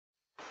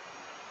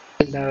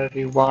Hello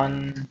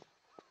everyone,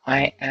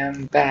 I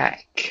am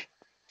back,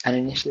 and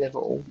in this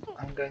level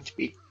I'm going to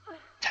be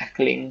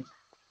tackling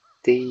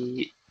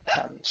the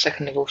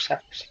second level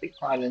South Pacific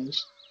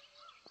Islands,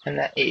 and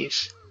that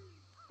is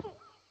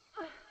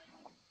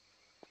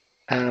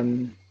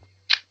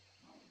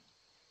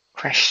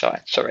Crash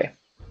Site. Sorry,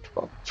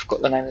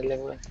 forgot the name of the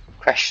level.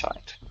 Crash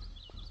Site.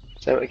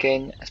 So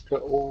again, as per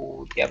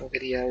all the other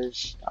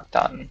videos I've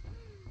done,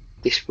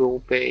 this will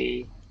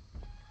be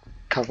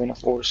covering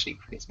off all the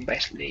secrets and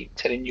basically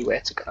telling you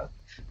where to go.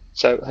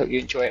 So I hope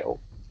you enjoy it all.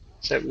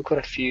 So we've got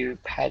a few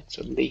pads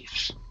or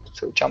leaves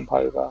to jump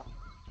over.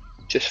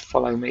 Just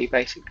follow me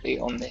basically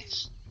on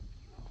this.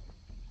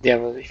 The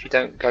other, if you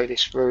don't go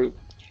this route,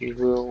 you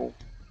will,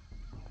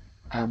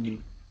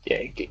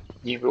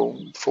 you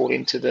will fall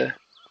into the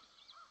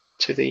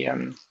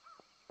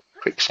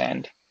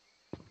quicksand.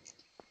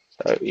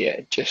 So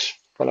yeah, just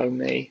follow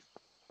me,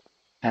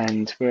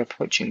 and we're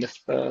approaching the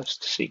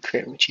first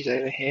secret, which is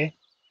over here.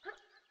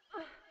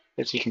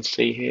 As you can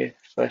see here,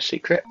 first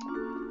secret,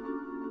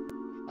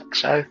 like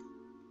so,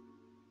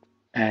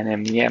 and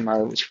then the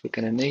ammo which we're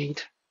going to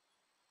need.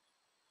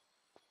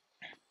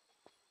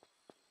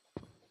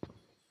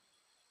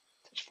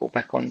 Just fall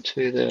back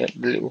onto the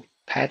little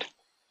pad,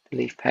 the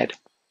leaf pad.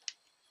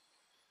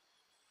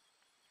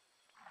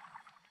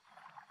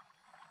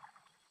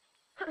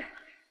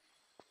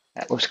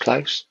 That was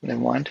close, never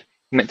mind.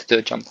 I meant to do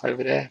a jump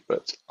over there,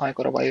 but I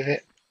got away with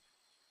it.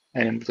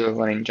 And then we'll do a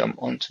running jump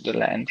onto the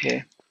land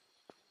here.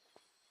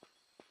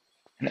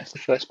 And that's the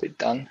first bit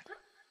done.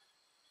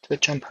 So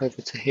jump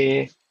over to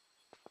here,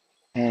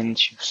 and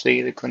you'll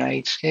see the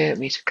grenades here that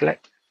we need to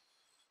collect.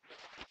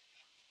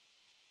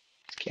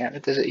 Let's get out the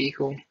Desert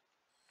Eagle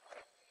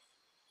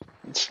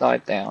and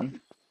slide down.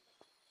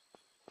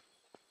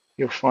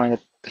 You'll find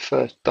the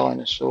first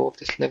dinosaur of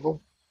this level.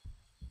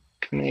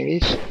 And there he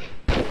is.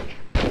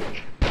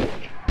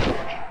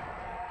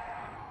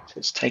 So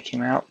let's take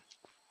him out.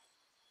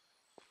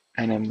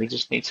 And then we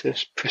just need to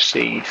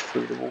proceed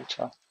through the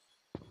water.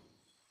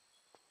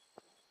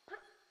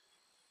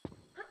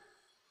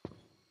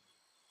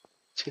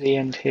 To the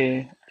end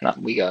here, and up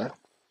we go.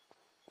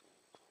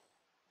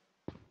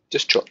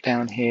 Just drop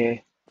down here,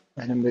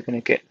 and then we're going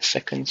to get the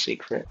second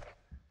secret.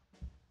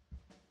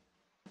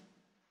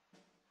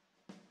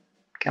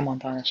 Come on,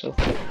 dinosaur.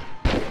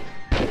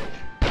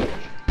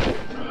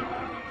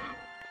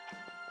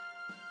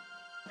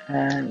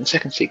 And the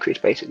second secret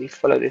is basically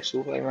follow this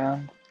all the way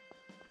around.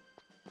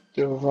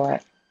 Do a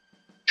right,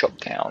 drop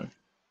down.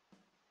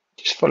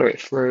 Just follow it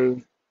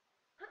through.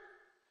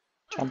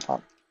 Jump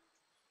up.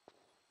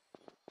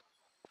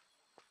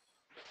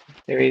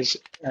 There is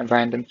a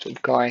random sort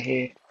of guy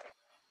here.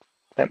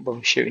 Don't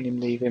bother shooting him,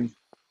 leave him.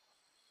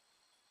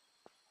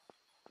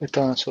 The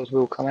dinosaurs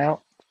will come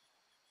out.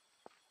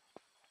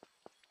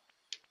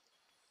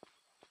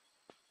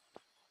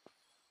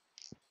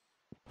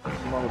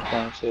 More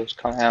dinosaurs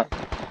come out.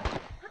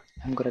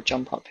 I'm going to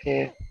jump up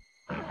here.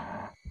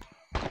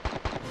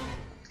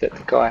 Let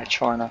the guy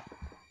trying to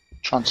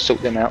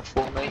sort them out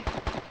for me.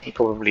 He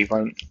probably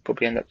won't.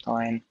 Probably end up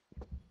dying.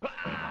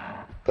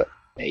 But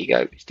there you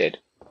go. He's dead.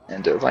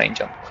 And do a running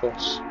jump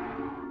across.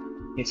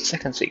 Here's the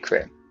second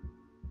secret.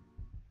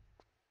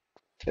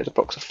 There's a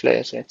box of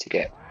flares there to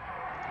get.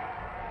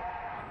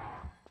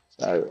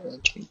 So I'll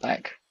jump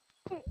back.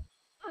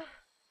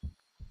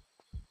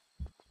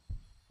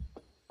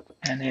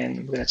 And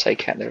then we're going to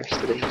take out the rest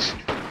of these.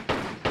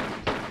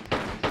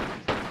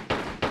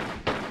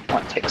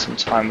 Might take some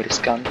time with this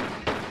gun.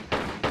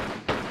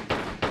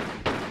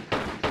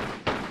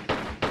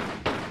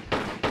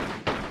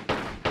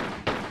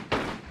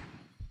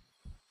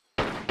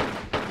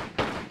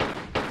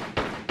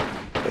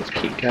 Let's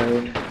keep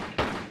going.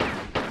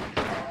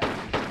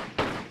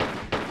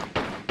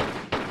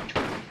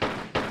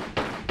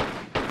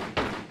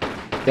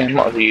 Yeah, I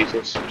might as well use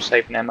this,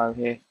 saving ammo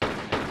here.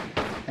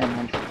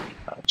 And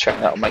I'll check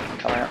that'll make him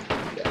come out.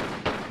 Yeah.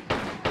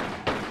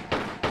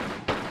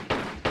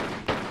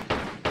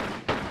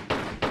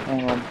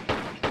 Hang on.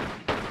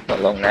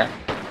 Not long now.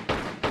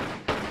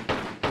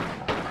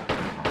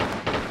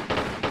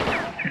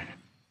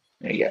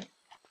 There you go.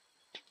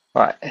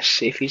 Right, let's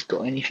see if he's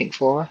got anything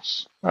for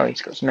us. Oh,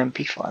 he's got some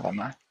MP5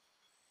 ammo.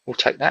 We'll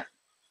take that.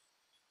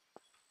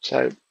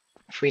 So,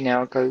 if we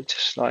now go to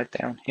slide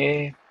down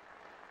here,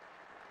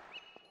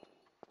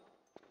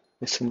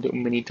 there's some little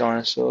mini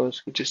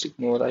dinosaurs. We'll just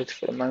ignore those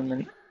for the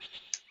moment.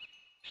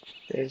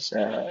 There's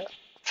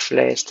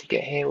flares to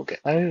get here. We'll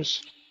get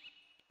those.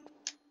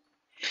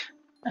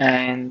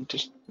 And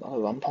just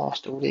I'll run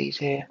past all these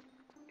here.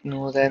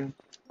 Ignore them.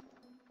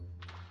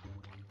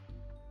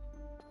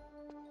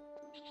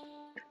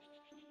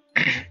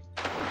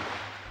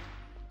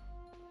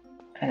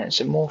 And then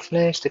some more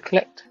flares to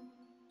collect.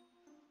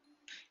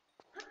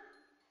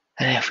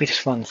 And if we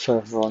just run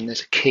further on,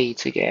 there's a key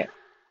to get,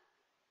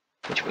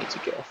 which we need to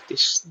get off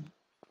this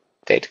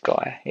dead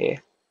guy here.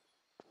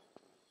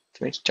 So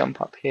we need to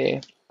jump up here.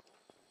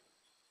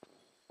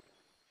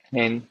 And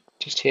then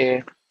just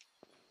here,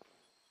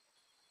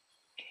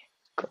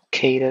 got a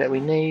key there that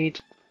we need.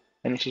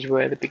 And this is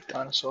where the big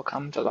dinosaur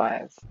comes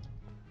alive.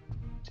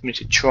 So we need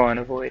to try and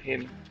avoid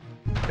him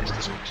as best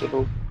as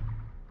possible.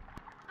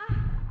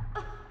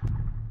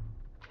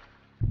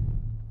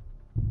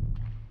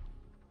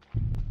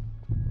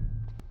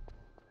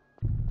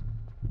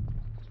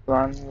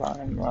 Run,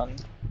 run, run.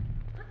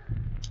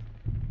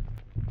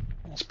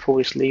 Let's pull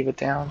this lever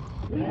down.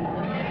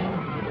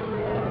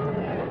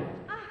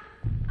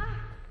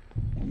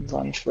 And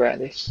run throughout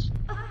this.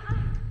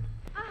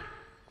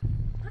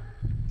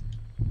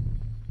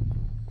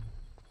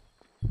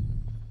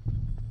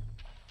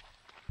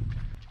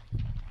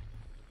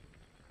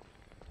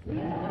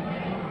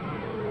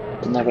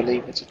 Another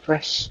lever to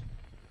press.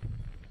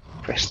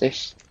 Press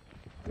this.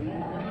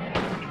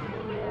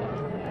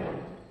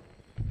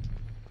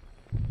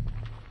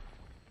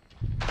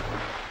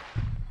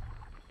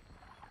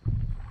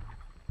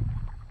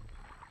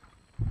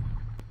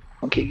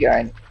 I'll keep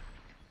going.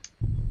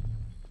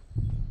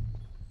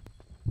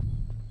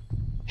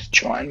 Just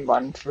try and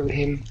run through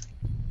him.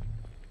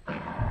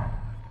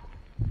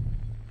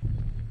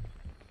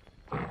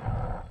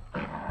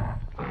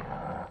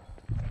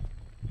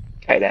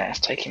 Okay, then let's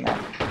take him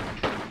out.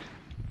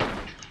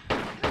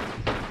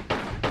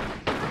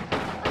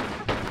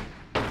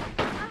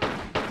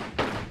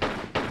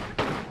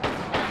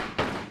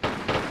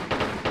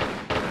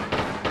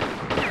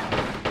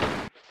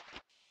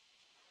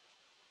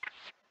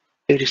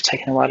 They've just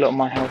taken away a lot of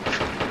my health.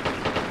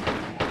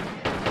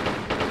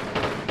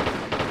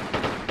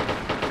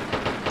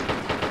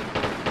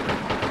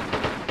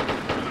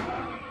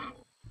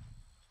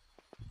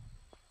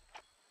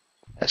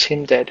 That's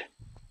him dead.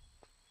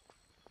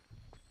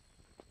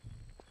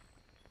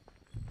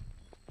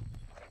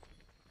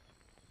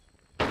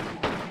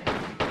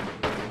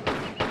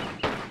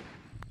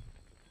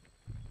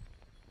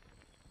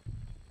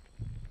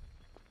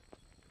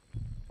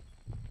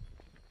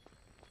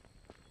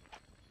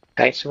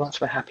 Okay, so once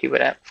we're happy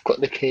with that, we've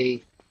got the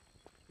key,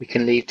 we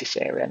can leave this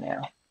area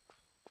now.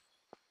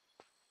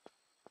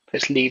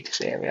 Let's leave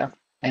this area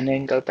and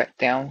then go back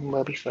down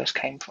where we first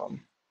came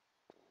from.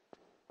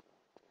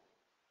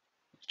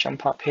 Let's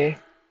jump up here.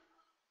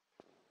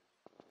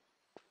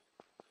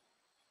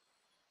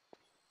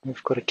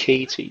 We've got a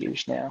key to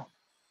use now.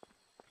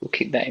 We'll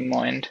keep that in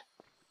mind.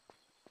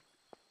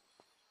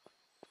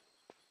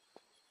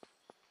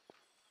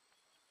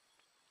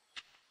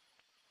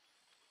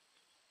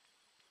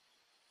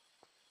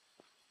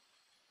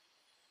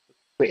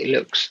 It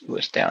looks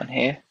what's down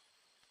here.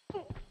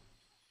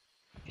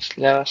 Let's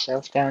lower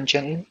ourselves down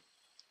gently.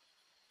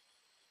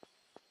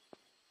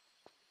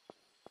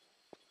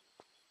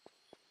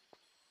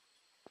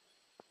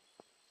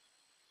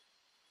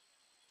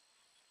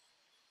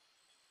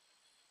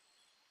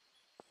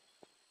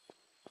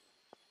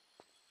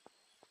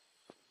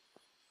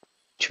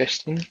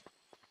 Interesting.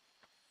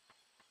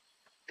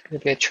 Could there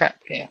be a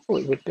trap here? I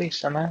thought it would be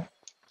somehow.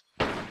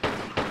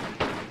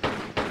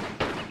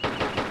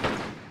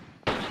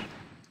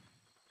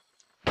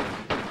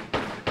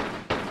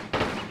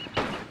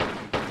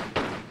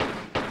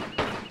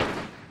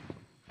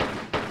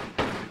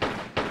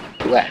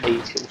 Look at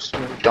these little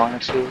small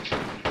dinosaurs.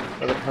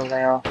 Where the hell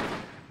they are.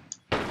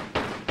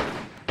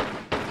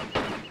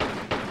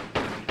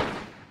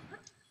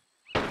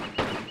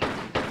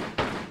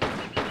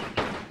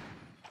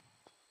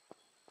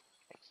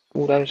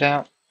 All those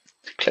out.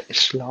 Collect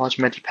this large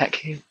medipack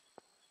here.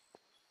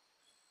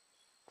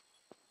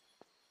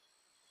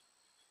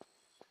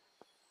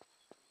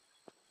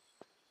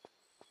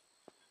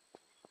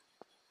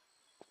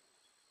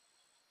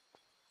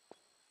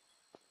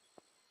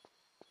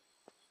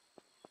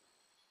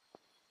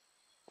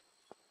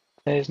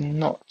 There's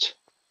not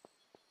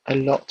a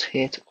lot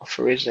here to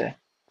offer, is there?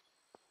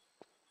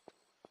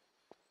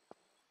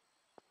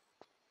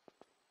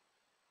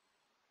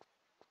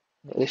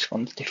 But this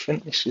one's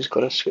different. This has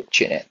got a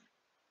switch in it.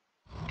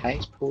 Okay,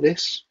 let's pull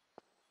this.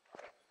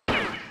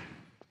 God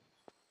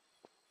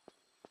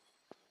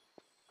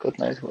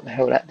knows what the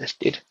hell that just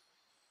did.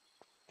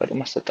 But it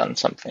must have done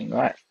something,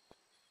 right?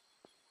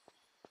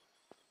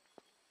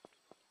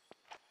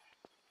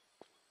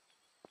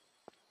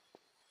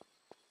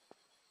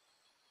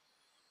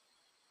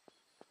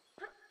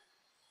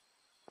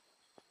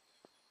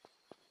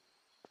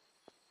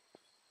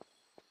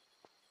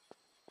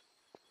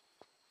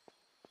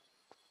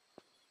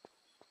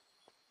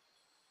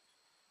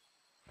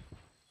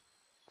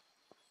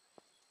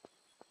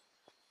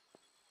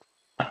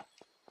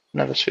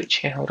 Another switch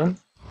here, hold on.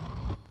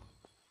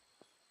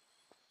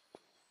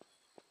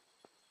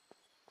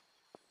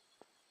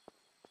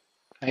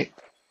 Okay,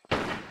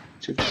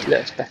 so just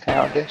let us back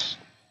out of this.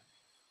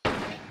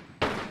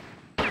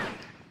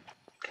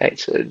 Okay,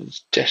 so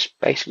it's just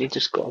basically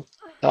just got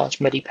a large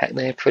medipack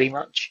there pretty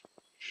much.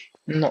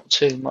 Not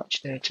too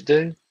much there to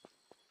do.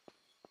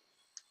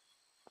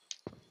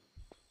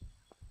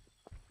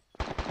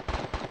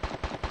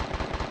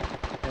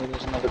 Oh,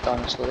 there's another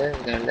dinosaur there,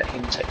 we're going to let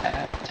him take that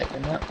out, take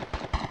them out.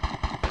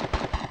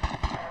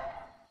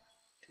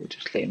 We'll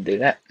just let him do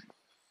that.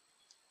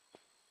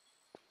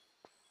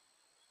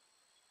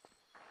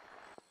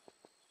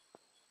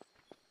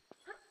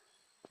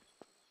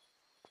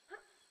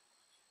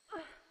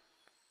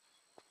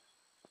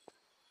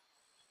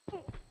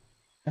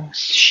 Let's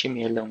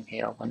shimmy along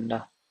here, I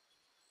wonder.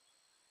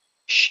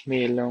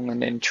 Shimmy along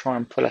and then try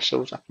and pull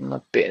ourselves up on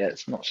a bit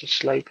that's not so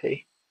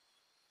slopey.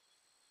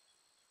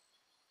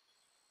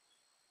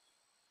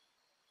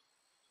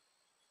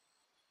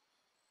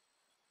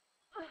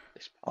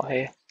 This part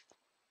here.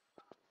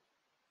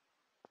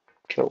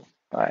 Cool.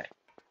 Right.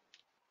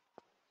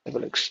 Have a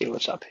look, see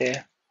what's up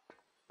here.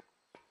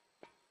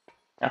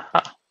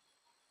 Aha.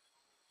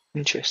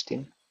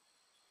 Interesting.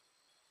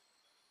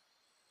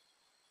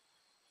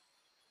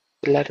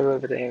 The ladder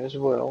over there as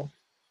well,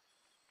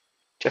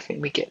 which I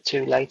think we get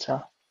to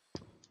later.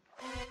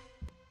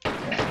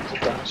 Yeah,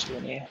 there's a dinosaur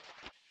in here.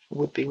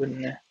 Would be,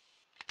 wouldn't there?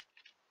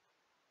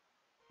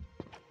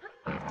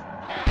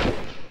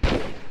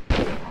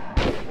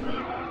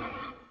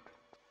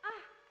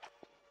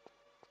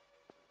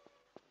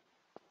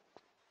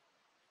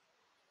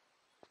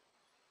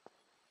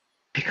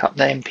 Pick up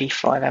the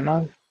MP5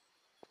 ammo.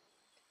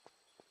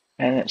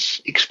 And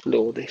let's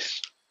explore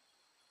this.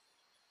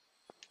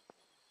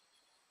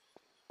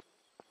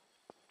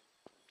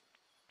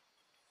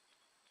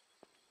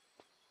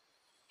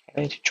 I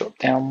need to drop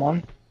down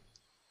one.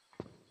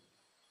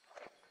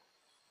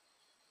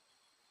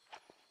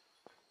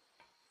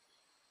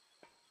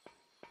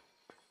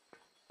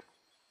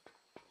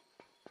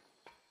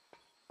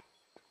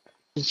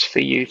 It's for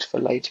use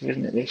for later,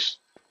 isn't it, this?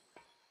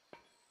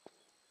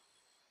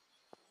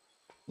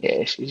 Yeah,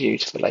 this is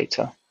used for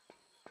later.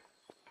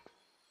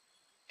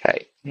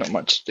 Okay, not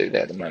much to do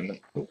there at the moment.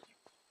 Ooh.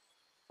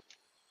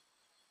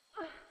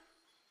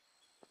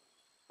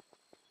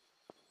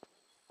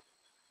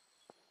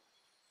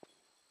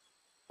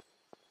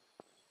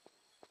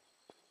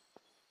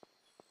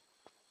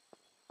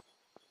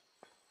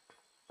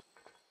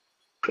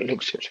 Quick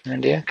look switch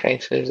around here. Okay,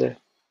 so there's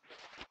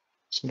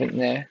something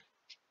there.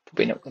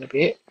 Probably not going to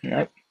be it.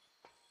 Nope.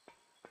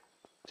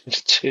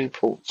 There's 2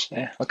 ports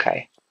there.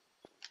 Okay.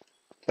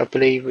 So I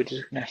believe we're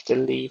just going to have to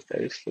leave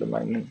those for the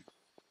moment.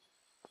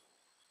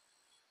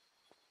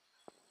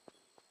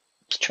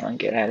 Let's try and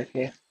get out of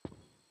here.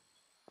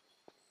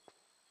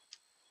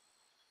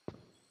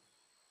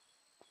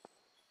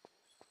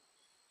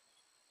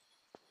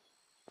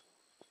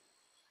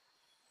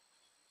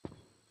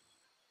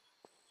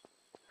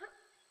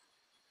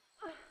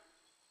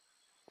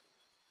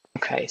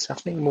 Okay, so I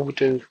think we'll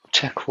do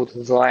tackle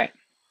the right.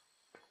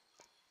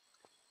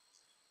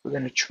 We're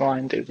going to try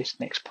and do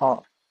this next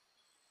part.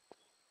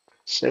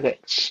 So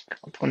let's come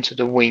up onto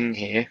the wing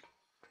here.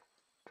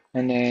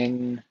 And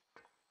then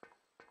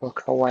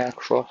work our way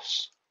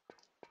across.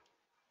 I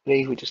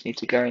believe we just need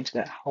to go into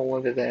that hole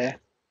over there.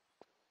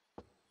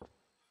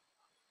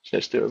 So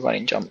let's do a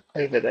running jump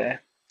over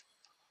there.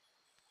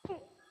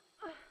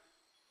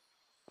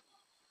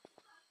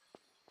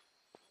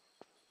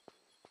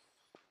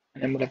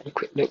 And then we'll have a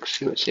quick look,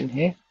 see what's in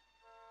here.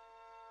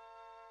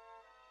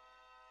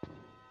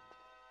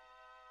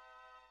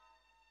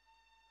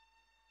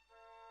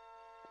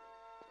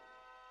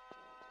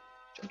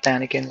 Jump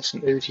down again, there's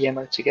some Uzi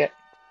ammo to get.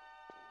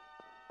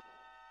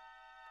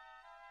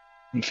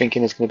 I'm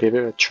thinking there's going to be a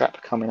bit of a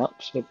trap coming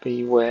up, so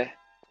beware.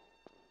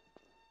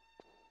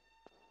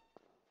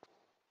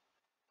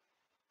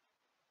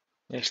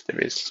 Yes, there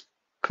is.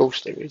 Of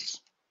course there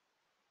is.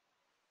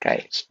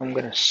 Okay, so I'm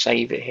going to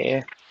save it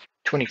here.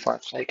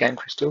 25 save game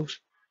crystals.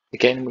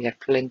 Again, we have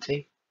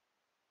plenty.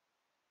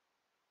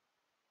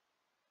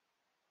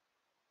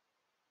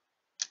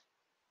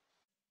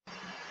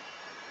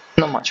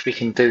 Not much we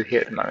can do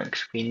here at the moment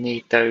because we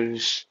need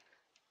those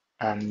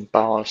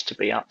bars to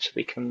be up so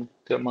we can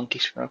do a monkey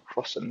swim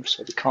across them,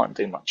 so we can't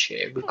do much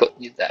here. We've got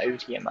the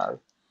Uzi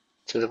ammo,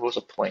 so there was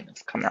a point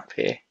of coming up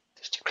here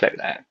just to collect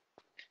that.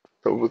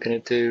 But what we're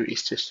going to do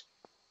is just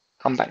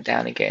come back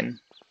down again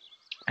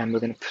and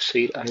we're going to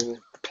proceed over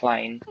the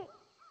plane,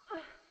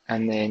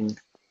 and then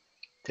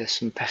there's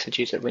some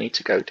passages that we need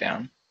to go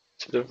down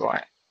to the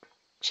right,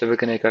 so we're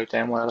going to go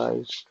down one of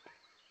those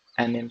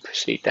and then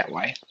proceed that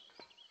way.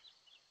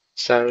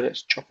 So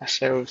let's drop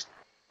ourselves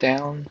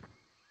down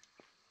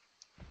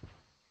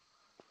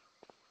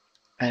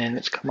and then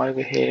let's come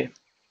over here.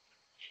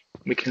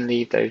 We can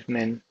leave those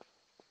men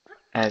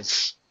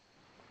as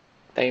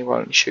they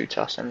won't shoot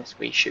us unless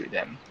we shoot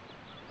them,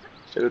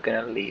 so we're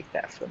going to leave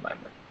that for a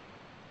moment.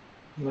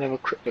 We'll have a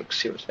quick look,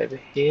 see what's over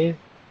here.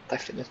 I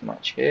don't think there's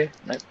much here.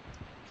 Nope.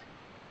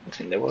 I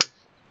think there was.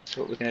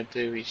 So what we're going to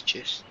do is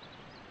just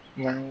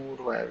run all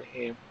the way over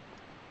here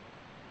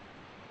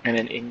and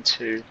then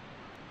into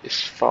this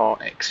far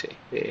exit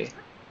here.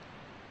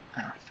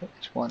 And I think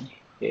there's one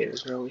here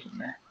as well, isn't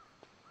there?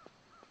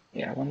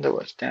 Yeah, I wonder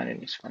what's down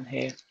in this one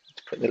here. Let's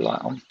put the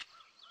light on.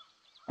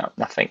 Oh,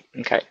 nothing.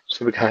 Okay,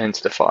 so we're going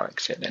into the far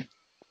exit then.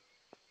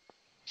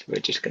 So we're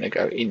just going to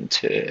go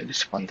into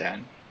this one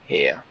down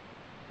here.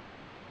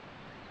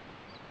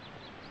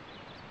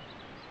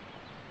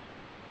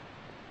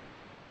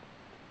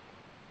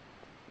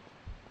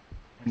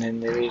 And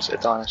then there is a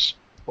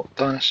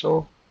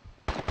dinosaur.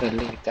 I'm going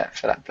to leave that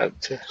for that bloke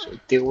to sort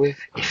of deal with,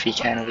 if he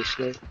can,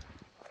 obviously.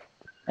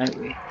 And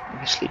we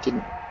obviously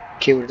didn't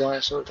kill the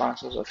dinosaur. The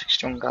dinosaur's obviously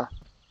stronger.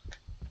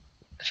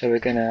 So we're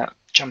going to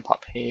jump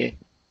up here,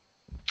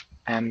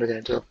 and we're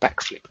going to do a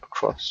backflip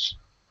across.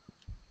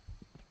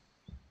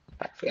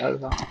 Backflip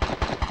over.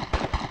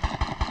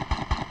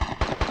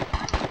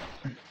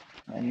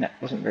 And that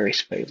wasn't very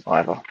smooth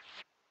either.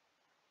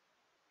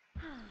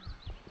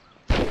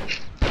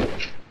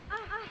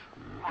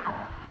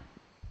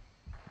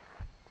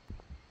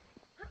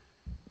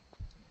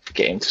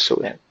 Get him to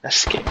sort that.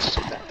 Let's get him to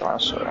sort that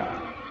dinosaur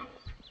out.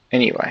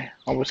 Anyway,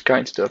 I was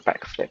going to do a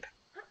backflip.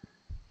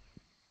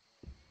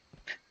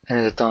 And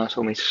there's a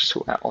dinosaur we need to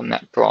sort out on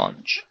that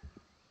branch.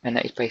 And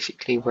that is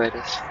basically where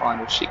this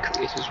final secret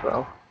is as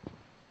well.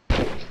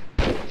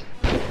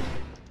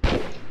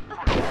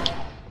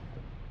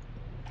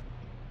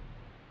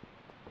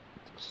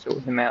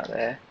 Sort him out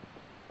there.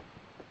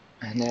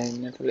 And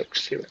then have a look,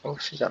 see what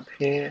else is up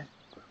here.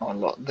 Not a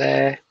lot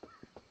there.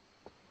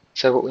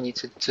 So what we need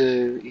to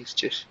do is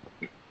just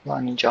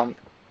run and jump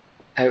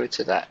over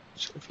to that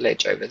sort of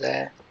ledge over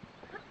there.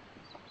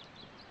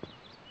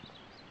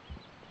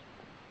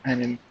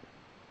 And then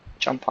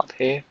jump up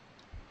here.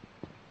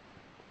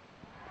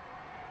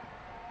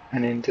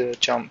 And then do a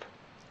jump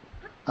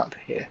up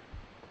here.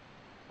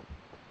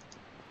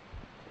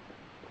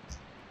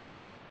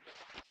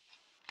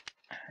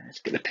 Let's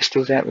get the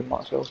pistols out, we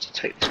might as well to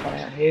take this one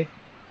out here.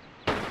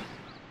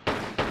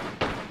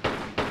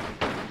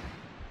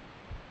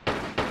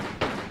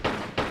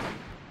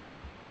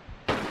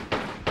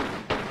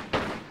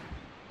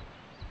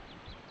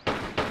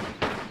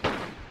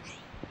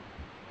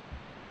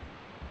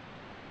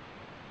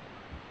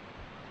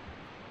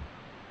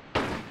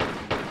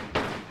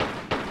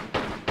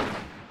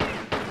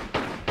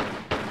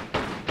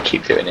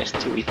 Keep doing this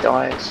till he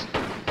dies.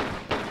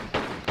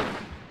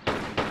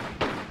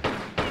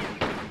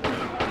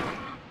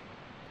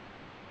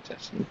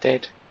 That's him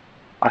dead.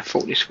 I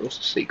thought this was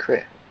a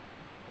secret.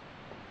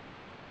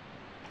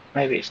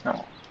 Maybe it's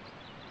not.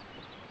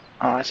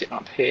 Oh, is it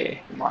up here?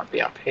 It might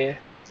be up here.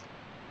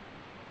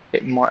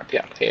 It might be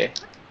up here.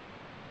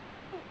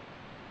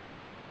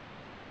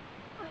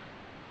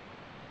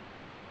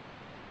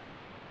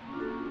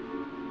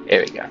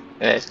 Here we go.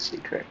 There's a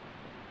secret.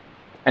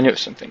 I knew it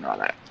was something like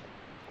that.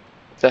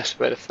 That's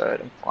where the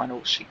third and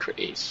final secret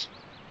is.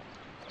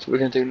 So what we're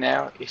going to do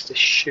now is to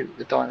shoot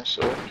the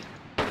dinosaur.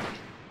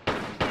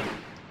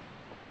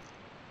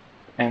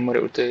 And what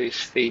it will do is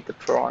feed the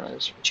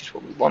piranhas, which is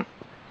what we want.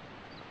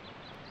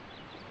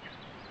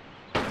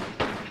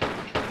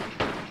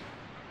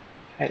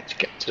 Okay, let's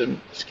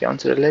get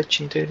onto the ledge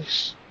and do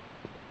this.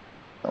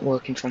 Not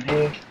working from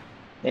here.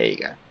 There you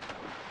go.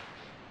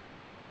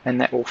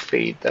 And that will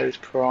feed those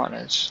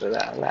piranhas, so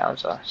that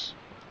allows us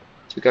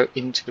to go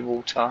into the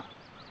water.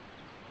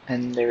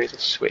 And there is a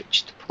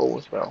switch to pull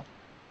as well.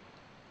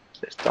 So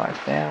let's dive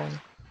down.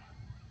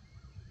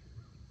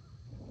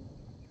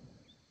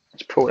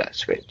 Let's pull that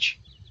switch.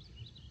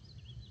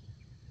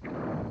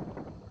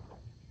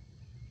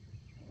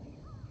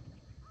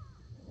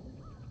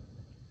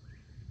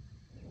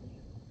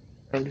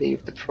 And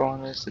leave the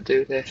piranhas to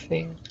do their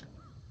thing.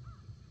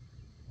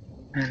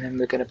 And then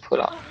we're going to pull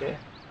up here.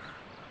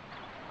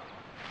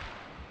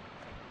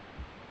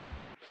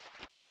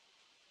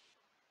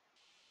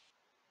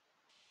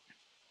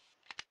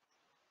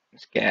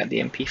 Let's get out the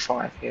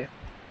MP5 here.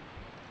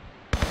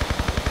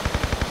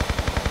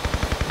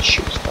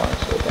 Shoot this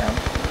dinosaur down.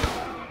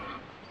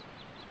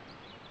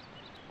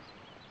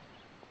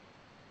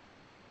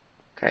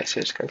 Okay,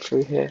 so let's go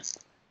through here.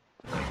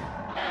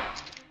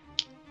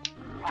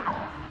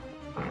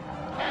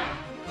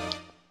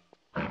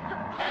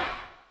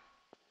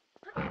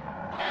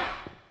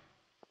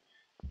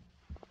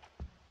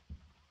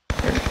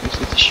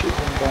 Easy to shoot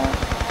him down.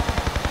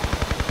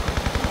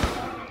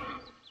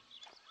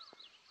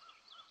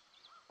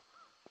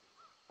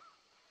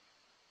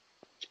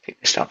 Let's pick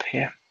this up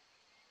here.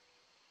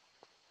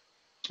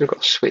 So we've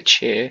got a switch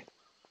here,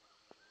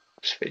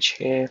 switch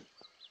here,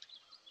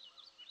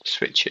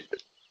 switch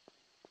it.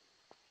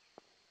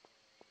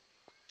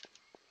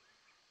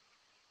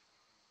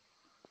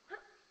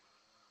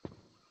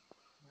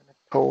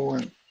 Pull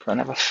and put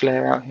another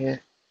flare out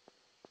here.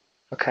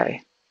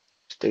 Okay,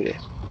 let's do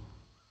this.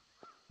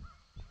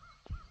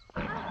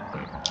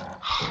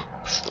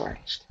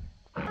 Christ.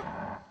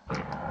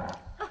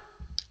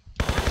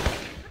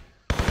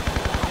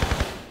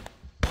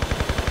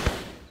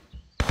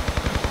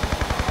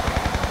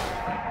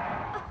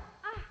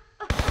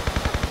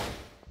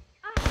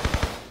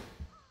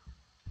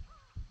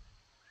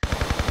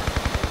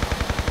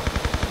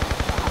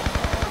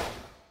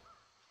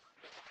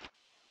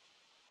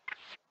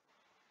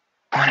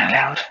 Crying out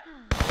loud.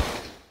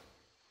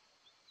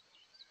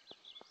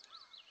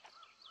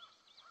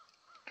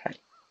 Okay,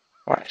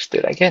 right, let's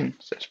do that again.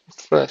 So that's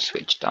the first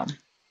switch done.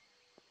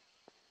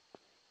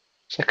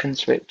 Second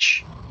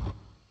switch.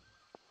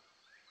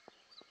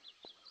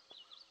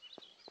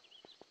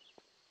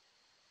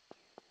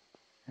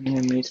 And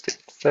then we need to do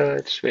the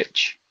third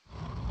switch.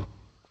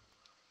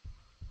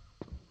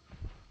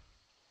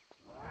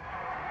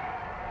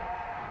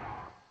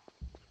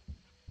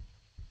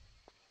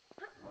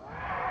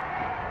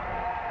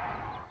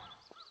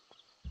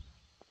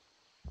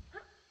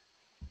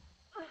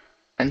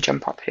 and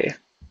jump up here.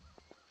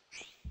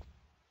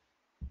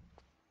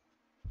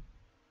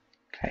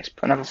 Okay, let's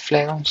put another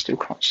flare on. Still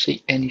can't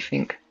see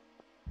anything.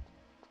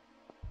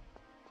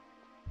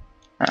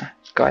 Ah,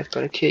 this guy's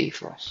got a key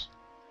for us.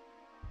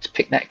 Let's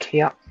pick that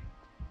key up.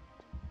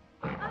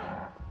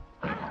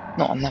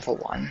 Not another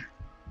one.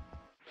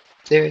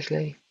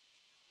 Seriously?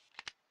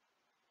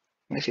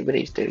 Let's see with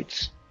these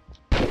dudes.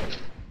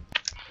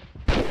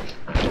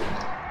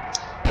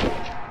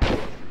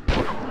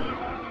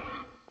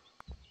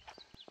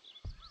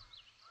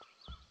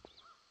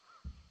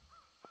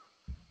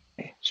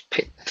 Okay, let's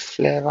pick the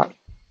flare up.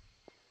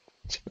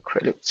 Let's have a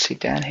quick look to see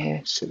down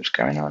here, see what's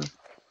going on.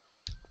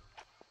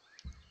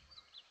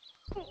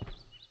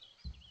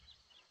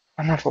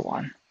 Another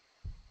one.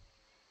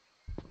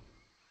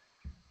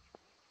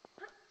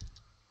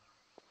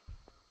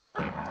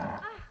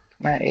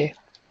 Come out here.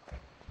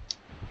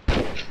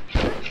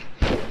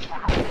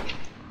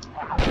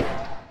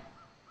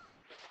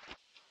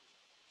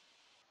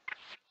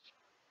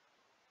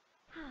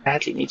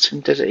 Badly need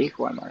some Desert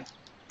Eagle ammo.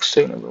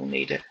 Sooner we'll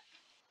need it.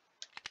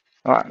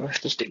 Alright, we'll have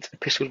to stick to the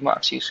pistols. Might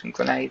have to use some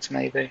grenades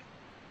maybe.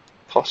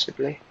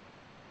 Possibly.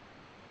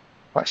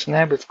 Right, so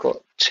now we've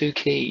got 2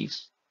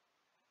 keys.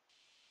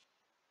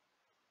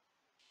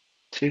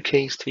 2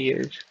 keys to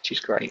use, which is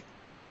great.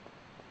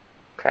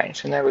 Okay,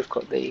 so now we've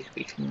got these,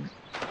 we can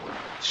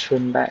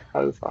swim back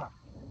over.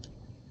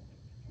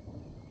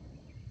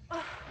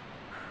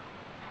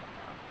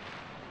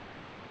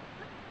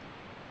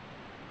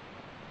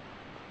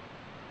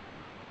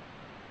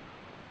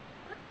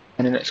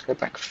 And then let's go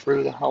back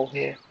through the hole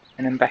here,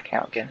 and then back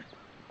out again.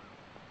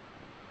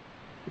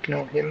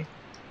 Ignore him.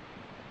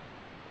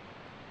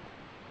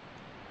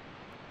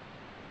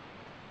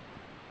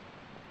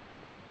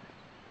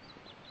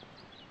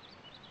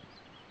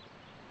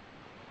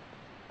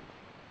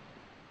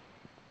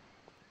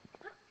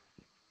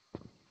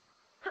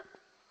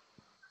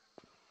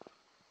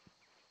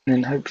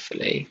 And then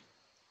hopefully,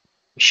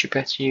 we should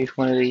better use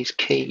one of these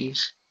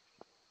keys.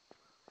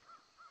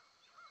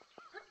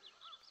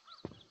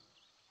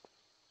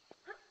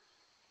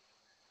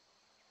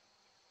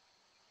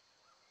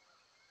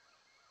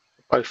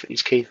 Both of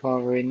these keys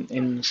are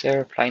in this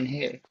aeroplane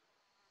here.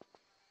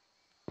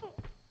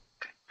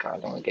 Okay, go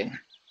along again.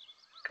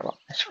 Go up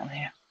this one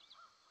here.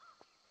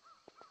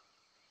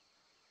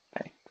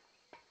 Okay.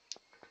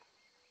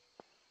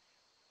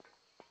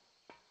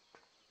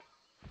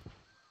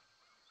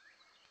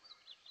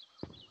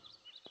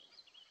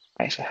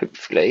 Okay, so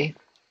hopefully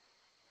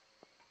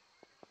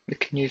we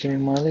can use them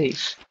in one of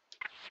these.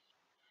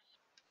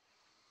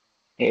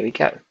 Here we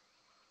go.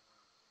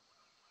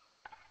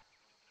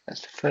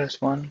 That's the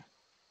first one.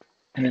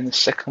 And then the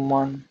second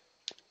one.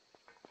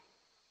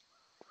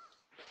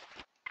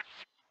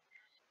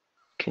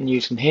 Can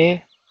use them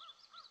here.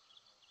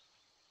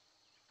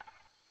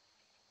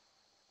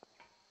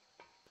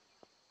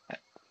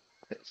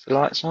 That's the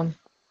lights on.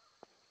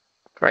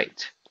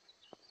 Great.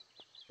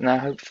 Now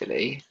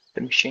hopefully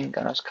the machine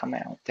gunners come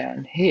out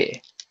down here.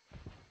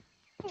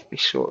 We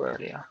saw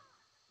earlier.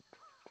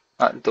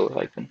 Right, the door's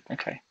open.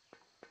 Okay.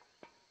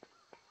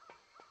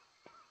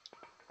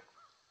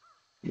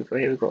 Here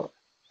we've got a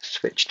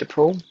switch to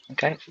pull.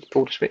 Okay, so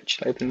pull the switch,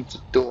 it opens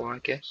the door, I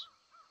guess.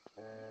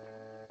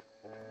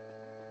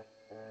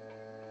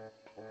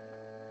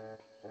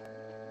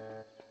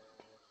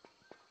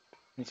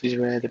 This is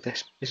where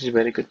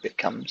the good bit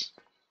comes.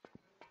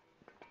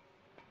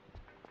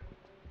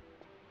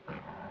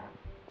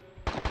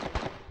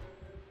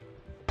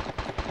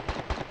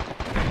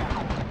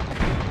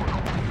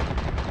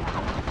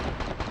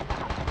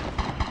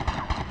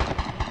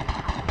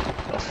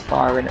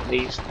 Firing at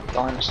these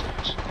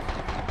dinosaurs.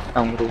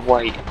 I'm going to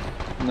wait.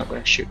 I'm not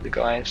going to shoot the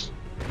guys.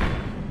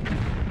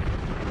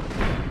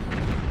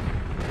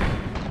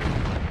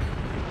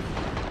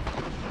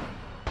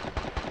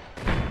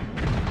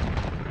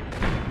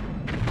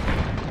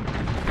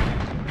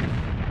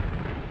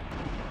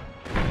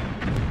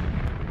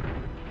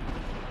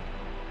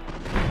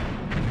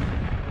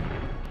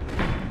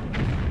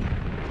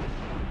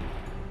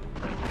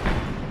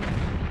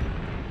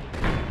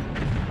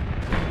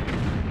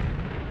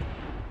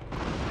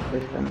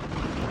 With them.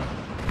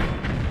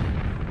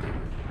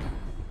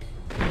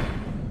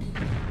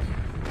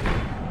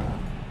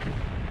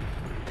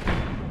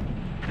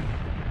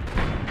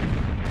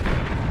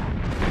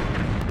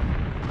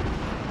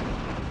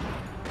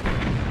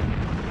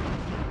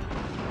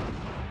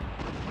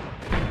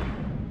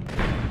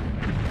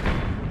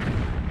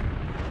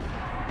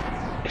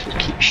 Let's just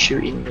keep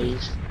shooting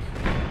these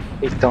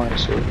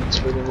dinosaurs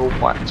until they're all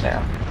wiped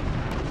out.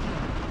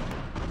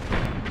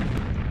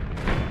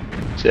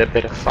 It's a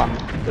bit of fun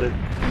in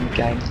the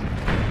game.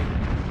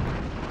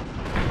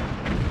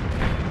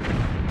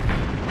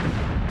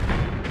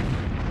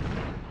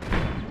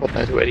 God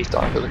knows where these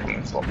dinosaurs are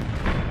coming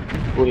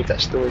from. We'll leave that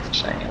story for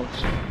something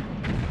else.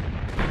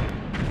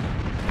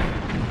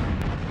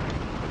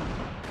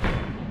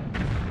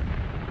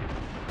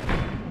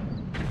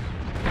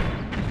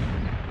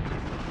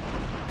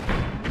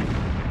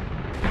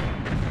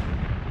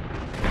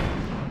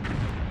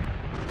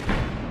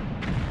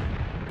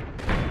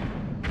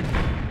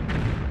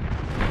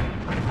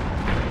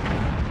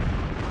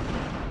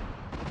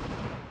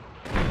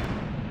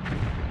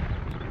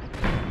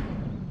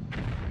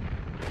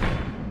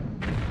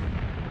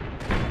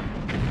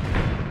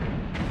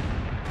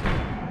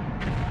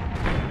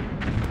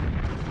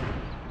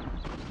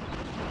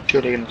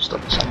 surely going to stop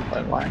at some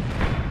point, right?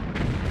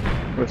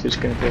 Or if there's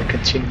going to be a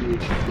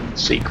continued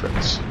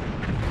sequence.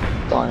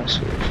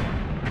 Dinosaurs.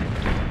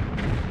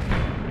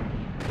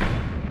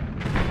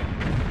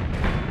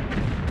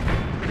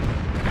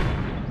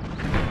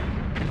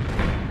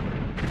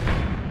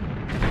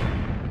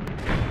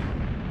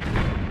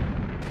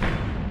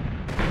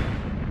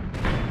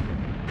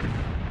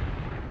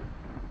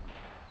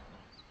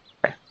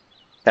 Okay,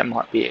 that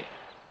might be it.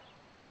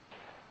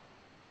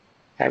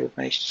 Okay, we've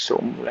managed to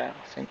sort them all out,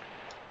 I think.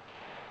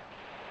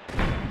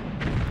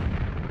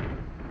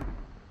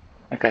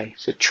 Okay,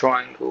 so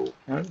triangle.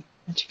 No, how do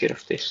you get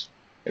off this?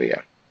 There we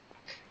go.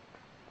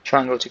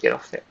 Triangle to get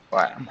off it.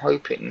 Right, I'm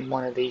hoping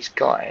one of these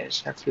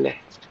guys have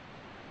left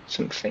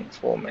something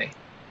for me.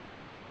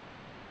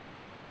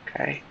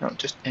 Okay, not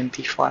just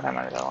MP5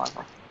 ammo though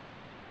either.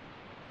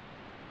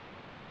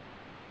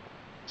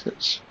 So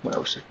what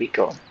else have we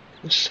got?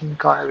 There's some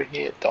guy over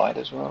here that died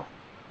as well.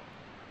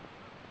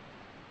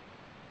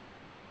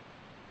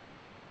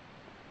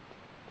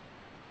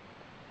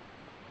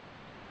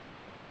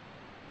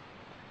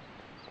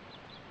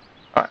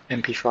 Right,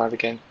 MP5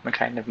 again.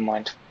 Okay, never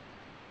mind.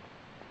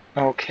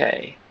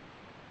 Okay.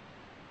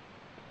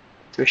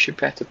 So we should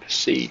be able to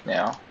proceed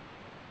now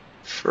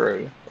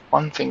through.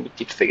 One thing we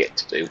did forget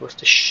to do was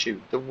to shoot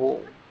the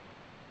wall,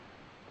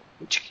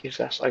 which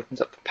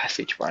opens up the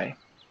passageway.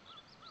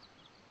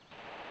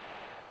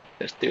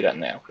 Let's do that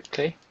now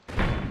quickly.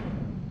 There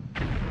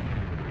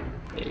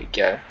you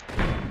go.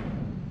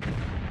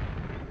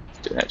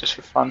 Doing that just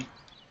for fun.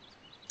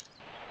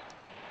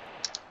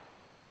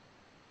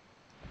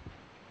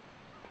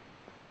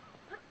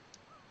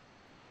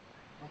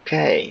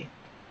 Okay,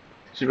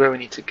 this is where we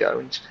need to go.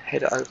 We need to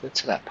head over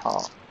to that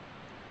part.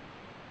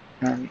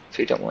 If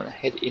we don't want to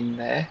head in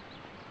there,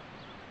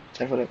 let's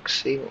have a look,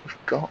 see what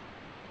we've got.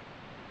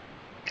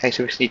 Okay,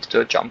 so we just need to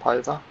do a jump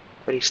over.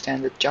 Pretty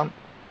standard jump.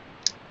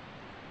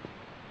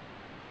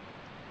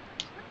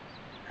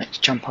 Let's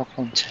jump up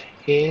onto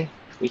here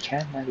if we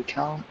can. No, we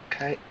can't.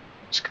 Okay,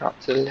 let's go up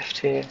to the left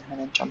here and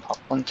then jump up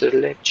onto the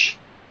ledge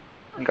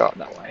and go up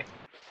that way.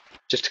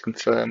 Just to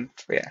confirm,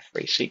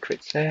 three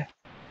secrets there.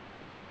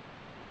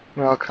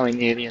 We are coming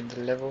near the end of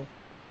the level.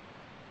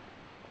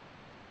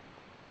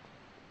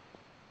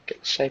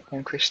 Get the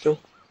Sapien crystal.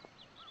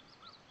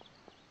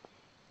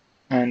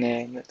 And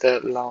then the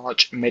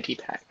large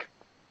medipack.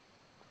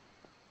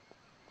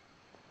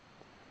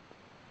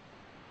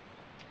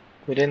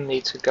 We then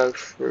need to go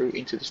through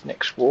into this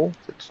next wall,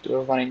 so let's do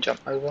a running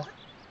jump over.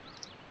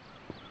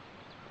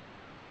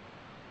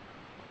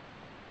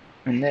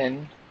 And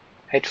then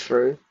head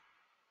through,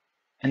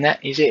 and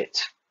that is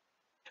it.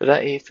 So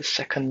that is the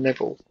second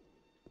level.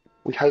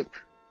 We hope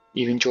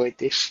you've enjoyed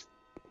this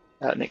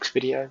next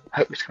video. I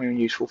hope it's coming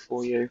useful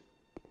for you.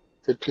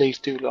 So please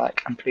do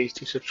like and please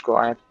do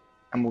subscribe,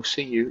 and we'll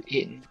see you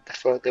in the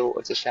third level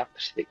of the South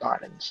Pacific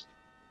Islands.